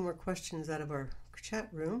got a few more questions out of our chat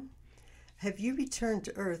room. Have you returned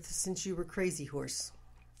to Earth since you were Crazy Horse?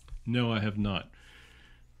 No, I have not.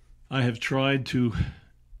 I have tried to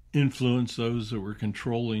influence those that were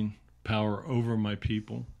controlling power over my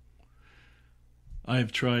people. I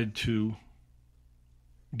have tried to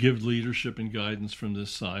give leadership and guidance from this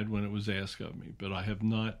side when it was asked of me, but I have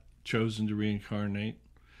not chosen to reincarnate.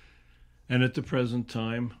 And at the present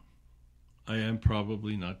time, I am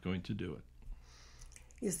probably not going to do it.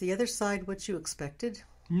 Is the other side what you expected?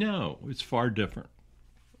 No, it's far different.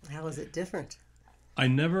 How is it different? I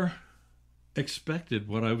never expected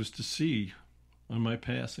what I was to see on my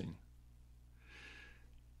passing.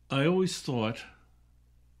 I always thought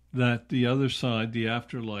that the other side, the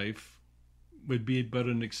afterlife, would be but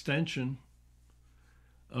an extension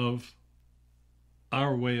of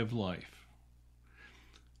our way of life.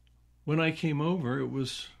 When I came over, it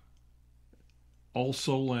was all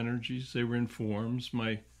soul energies. They were in forms.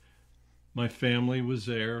 My family was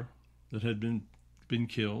there that had been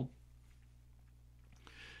killed.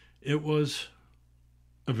 It was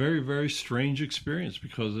a very, very strange experience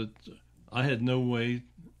because I had no way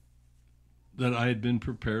that I had been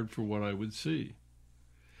prepared for what I would see.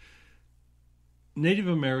 Native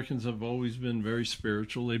Americans have always been very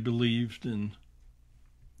spiritual. They believed in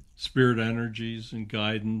spirit energies and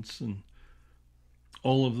guidance and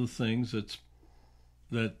all of the things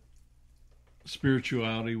that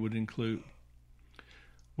spirituality would include.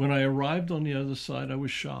 When I arrived on the other side, I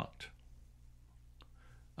was shocked.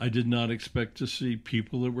 I did not expect to see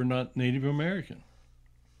people that were not Native American.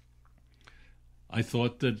 I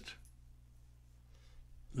thought that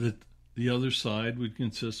the other side would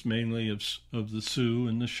consist mainly of the Sioux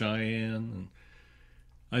and the Cheyenne, and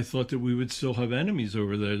I thought that we would still have enemies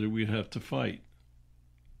over there that we'd have to fight.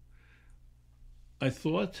 I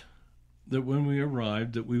thought that when we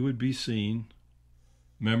arrived that we would be seeing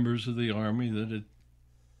members of the Army that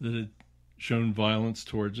had shown violence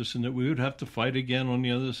towards us and that we would have to fight again on the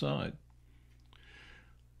other side.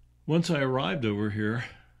 Once I arrived over here,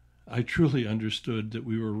 I truly understood that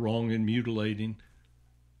we were wrong in mutilating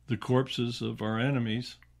the corpses of our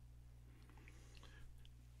enemies.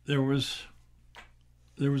 There was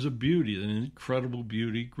a beauty, an incredible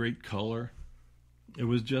beauty, great color. It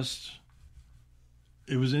was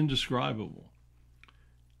indescribable.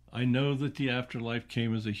 I know that the afterlife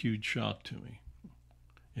came as a huge shock to me.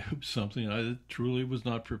 It was something I truly was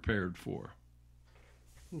not prepared for.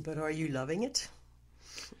 But are you loving it?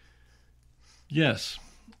 Yes,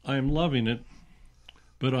 I am loving it,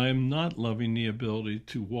 but I am not loving the ability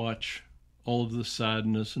to watch all of the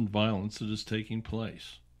sadness and violence that is taking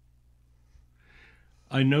place.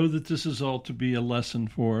 I know that this is all to be a lesson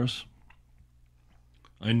for us.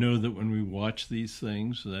 I know that when we watch these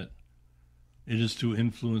things, that it is to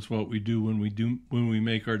influence what we do when we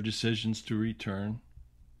make our decisions to return.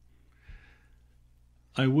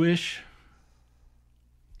 I wish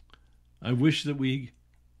that we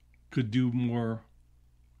could do more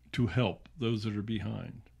to help those that are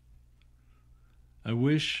behind. I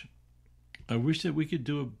wish that we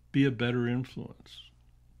could be a better influence.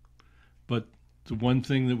 But the one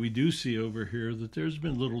thing that we do see over here, that there's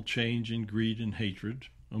been little change in greed and hatred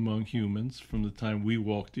among humans from the time we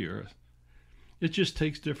walked the earth. It just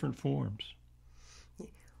takes different forms.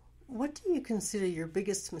 What do you consider your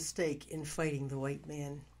biggest mistake in fighting the white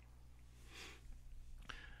man?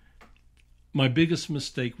 My biggest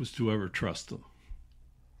mistake was to ever trust them.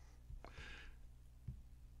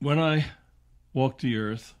 When I walked the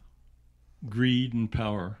earth, greed and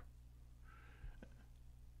power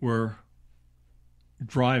were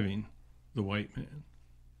driving the white man.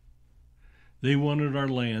 They wanted our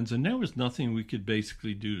lands, and there was nothing we could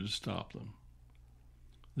basically do to stop them.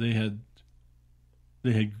 They had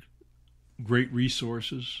great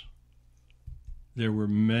resources. There were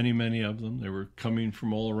many, many of them. They were coming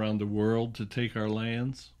from all around the world to take our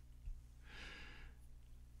lands.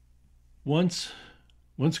 Once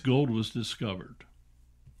gold was discovered,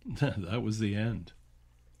 that was the end.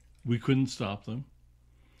 We couldn't stop them.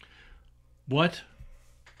 What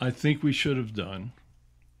I think we should have done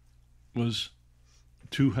was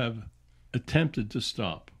to have attempted to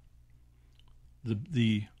stop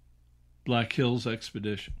the Black Hills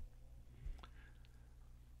expedition.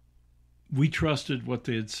 We trusted what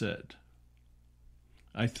they had said.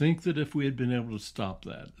 I think that if we had been able to stop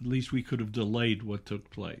that, at least we could have delayed what took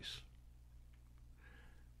place.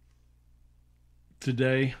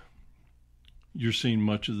 Today, you're seeing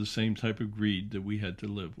much of the same type of greed that we had to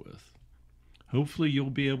live with. Hopefully, you'll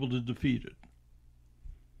be able to defeat it.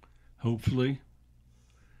 Hopefully,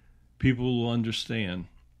 people will understand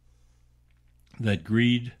that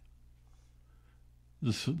greed,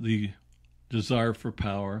 the desire for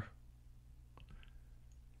power,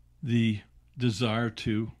 the desire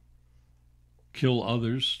to kill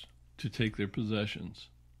others to take their possessions.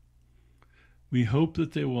 We hope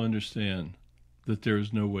that they will understand that there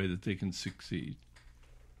is no way that they can succeed.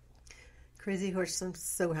 Crazy Horse, I'm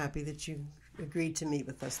so happy that you agreed to meet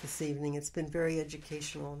with us this evening. It's been very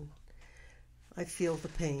educational, and I feel the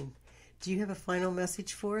pain. Do you have a final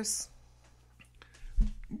message for us?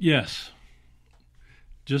 Yes.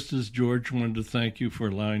 Just as George wanted to thank you for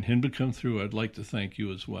allowing him to come through, I'd like to thank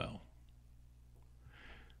you as well.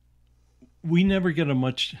 We never get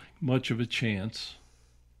much of a chance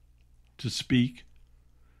to speak,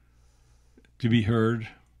 to be heard,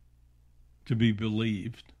 to be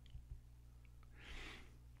believed.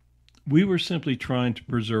 We were simply trying to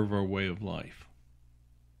preserve our way of life.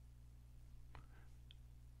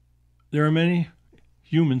 There are many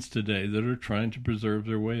humans today that are trying to preserve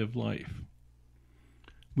their way of life.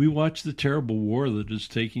 We watch the terrible war that is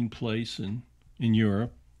taking place in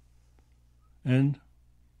Europe, and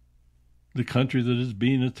the country that is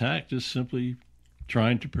being attacked is simply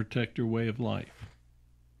trying to protect their way of life.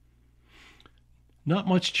 Not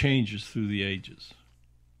much changes through the ages.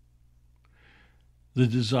 The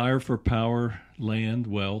desire for power, land,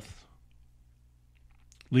 wealth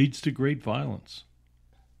leads to great violence.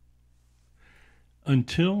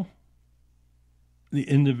 Until the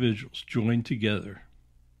individuals join together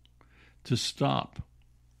to stop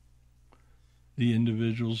the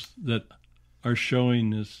individuals that are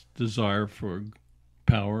showing this desire for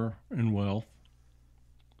power and wealth.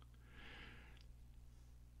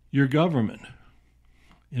 Your government,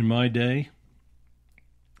 in my day,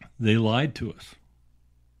 they lied to us.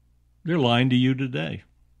 They're lying to you today.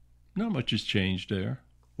 Not much has changed there.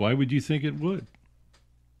 Why would you think it would?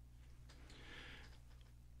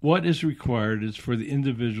 What is required is for the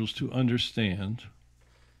individuals to understand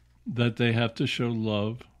that they have to show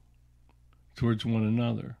love towards one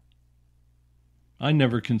another. I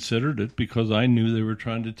never considered it because I knew they were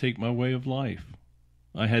trying to take my way of life.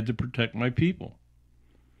 I had to protect my people.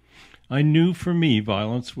 I knew for me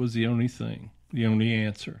violence was the only thing, the only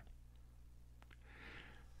answer.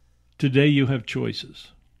 Today you have choices.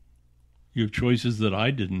 You have choices that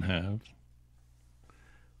I didn't have.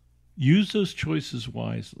 Use those choices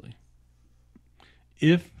wisely.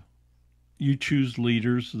 If you choose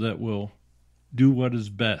leaders that will do what is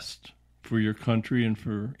best for your country and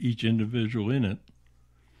for each individual in it,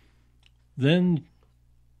 then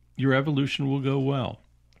your evolution will go well.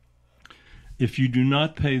 if you do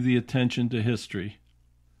not pay the attention to history,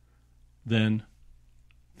 then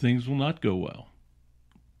things will not go well.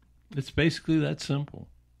 It's basically that simple.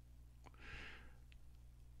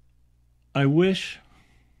 I wish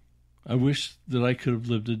that I could have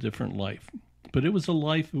lived a different life, but it was a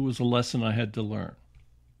lesson I had to learn.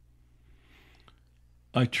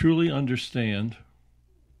 I truly understand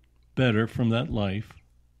better from that life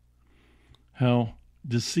how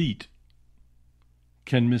deceit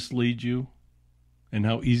can mislead you and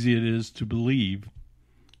how easy it is to believe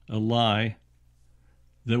a lie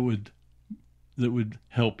that would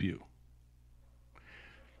help you.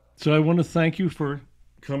 So I want to thank you for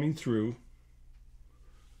coming through,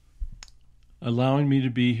 allowing me to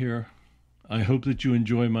be here. I hope that you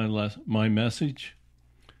enjoy my message,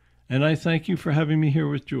 and I thank you for having me here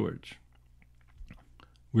with George.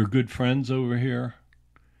 We're good friends over here.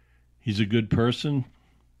 He's a good person.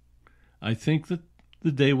 I think that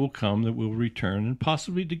the day will come that we'll return, and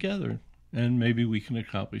possibly together, and maybe we can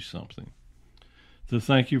accomplish something. So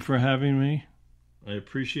thank you for having me. I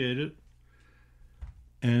appreciate it.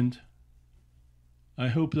 And I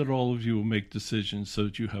hope that all of you will make decisions so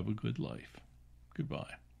that you have a good life.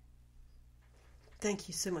 Goodbye. Thank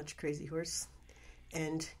you so much, Crazy Horse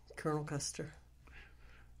and Colonel Custer.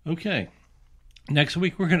 Okay. Next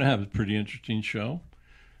week, we're going to have a pretty interesting show.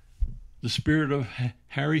 The spirit of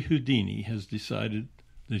Harry Houdini has decided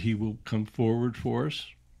that he will come forward for us,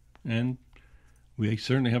 and we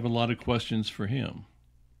certainly have a lot of questions for him.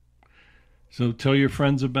 So tell your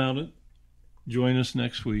friends about it. Join us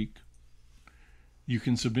next week. You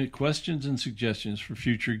can submit questions and suggestions for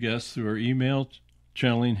future guests through our email,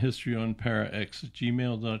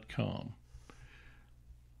 channelinghistoryonparax@gmail.com.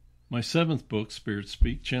 My 7th book, Spirit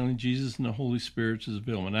Speak, Channeling Jesus and the Holy Spirits, is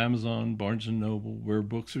available on Amazon, Barnes & Noble, where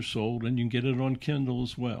books are sold, and you can get it on Kindle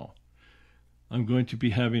as well. I'm going to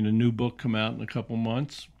be having a new book come out in a couple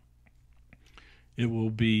months. It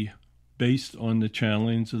will be based on the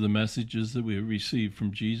channelings of the messages that we have received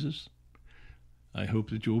from Jesus. I hope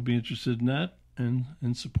that you will be interested in that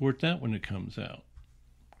and support that when it comes out.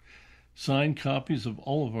 Signed copies of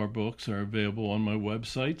all of our books are available on my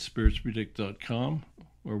website, spiritspredict.com,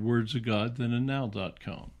 or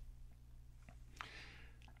wordsofgodthenandnow.com.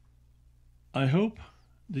 I hope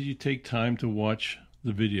that you take time to watch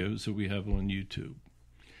the videos that we have on YouTube.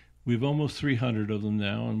 We have almost 300 of them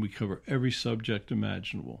now, and we cover every subject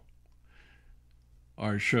imaginable.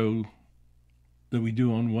 Our show that we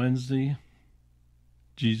do on Wednesday,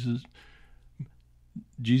 Jesus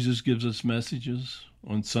gives us messages.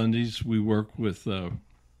 On Sundays, we work with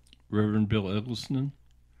Reverend Bill Eggleston,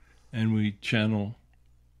 and we channel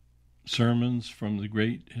sermons from the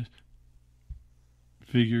great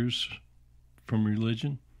figures from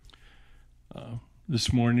religion.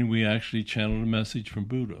 This morning, we actually channeled a message from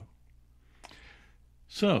Buddha.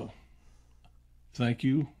 So, thank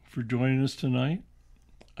you for joining us tonight.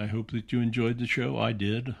 I hope that you enjoyed the show. I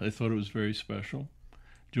did. I thought it was very special.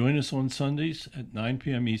 Join us on Sundays at 9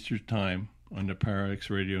 p.m. Eastern Time on the Parax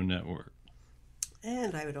Radio Network.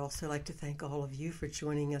 And I would also like to thank all of you for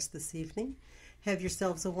joining us this evening. Have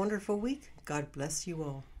yourselves a wonderful week. God bless you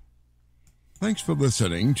all. Thanks for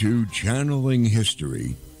listening to Channeling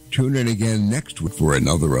History. Tune in again next week for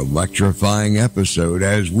another electrifying episode,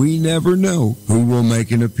 as we never know who will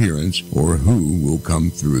make an appearance or who will come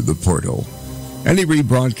through the portal. Any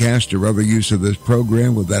rebroadcast or other use of this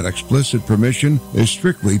program without explicit permission is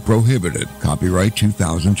strictly prohibited. Copyright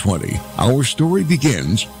 2020. Our Story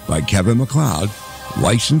Begins by Kevin MacLeod,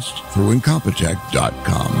 licensed through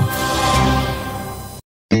Incompetech.com.